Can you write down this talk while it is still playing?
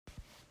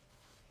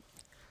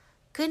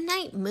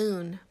Goodnight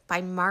Moon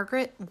by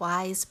Margaret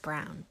Wise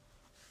Brown.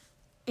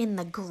 In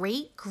the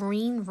great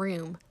green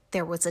room,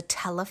 there was a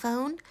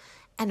telephone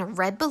and a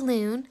red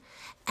balloon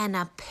and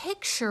a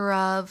picture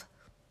of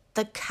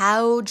the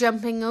cow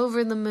jumping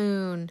over the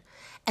moon.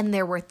 And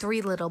there were 3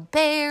 little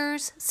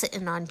bears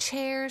sitting on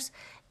chairs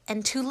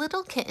and 2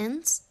 little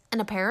kittens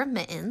and a pair of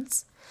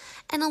mittens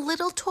and a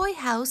little toy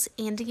house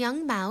and a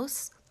young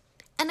mouse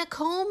and a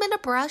comb and a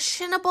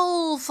brush and a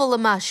bowl full of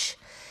mush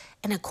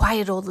and a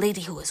quiet old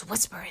lady who was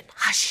whispering,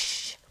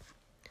 hush.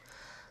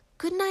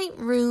 Good night,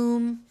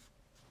 room.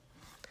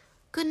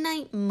 Good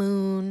night,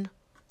 moon.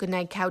 Good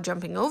night, cow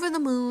jumping over the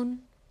moon.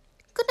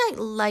 Good night,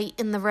 light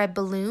in the red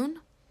balloon.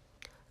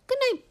 Good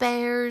night,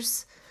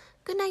 bears.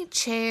 Good night,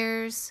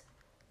 chairs.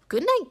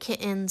 Good night,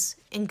 kittens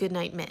and good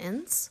night,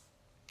 mittens.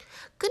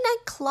 Good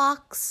night,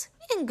 clocks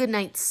and good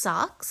night,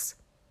 socks.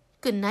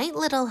 Good night,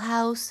 little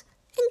house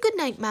and good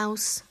night,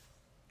 mouse.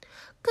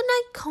 Good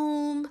night,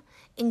 comb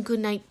and good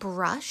night,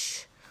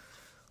 brush.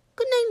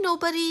 Good night,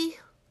 nobody.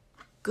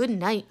 Good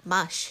night,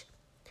 mush.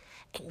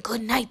 And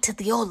good night to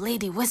the old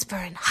lady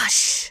whispering,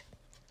 hush.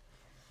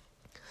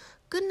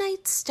 Good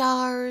night,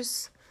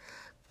 stars.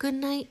 Good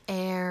night,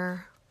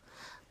 air.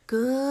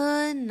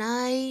 Good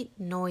night,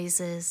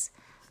 noises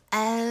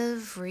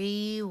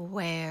everywhere.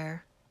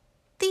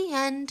 The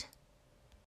end.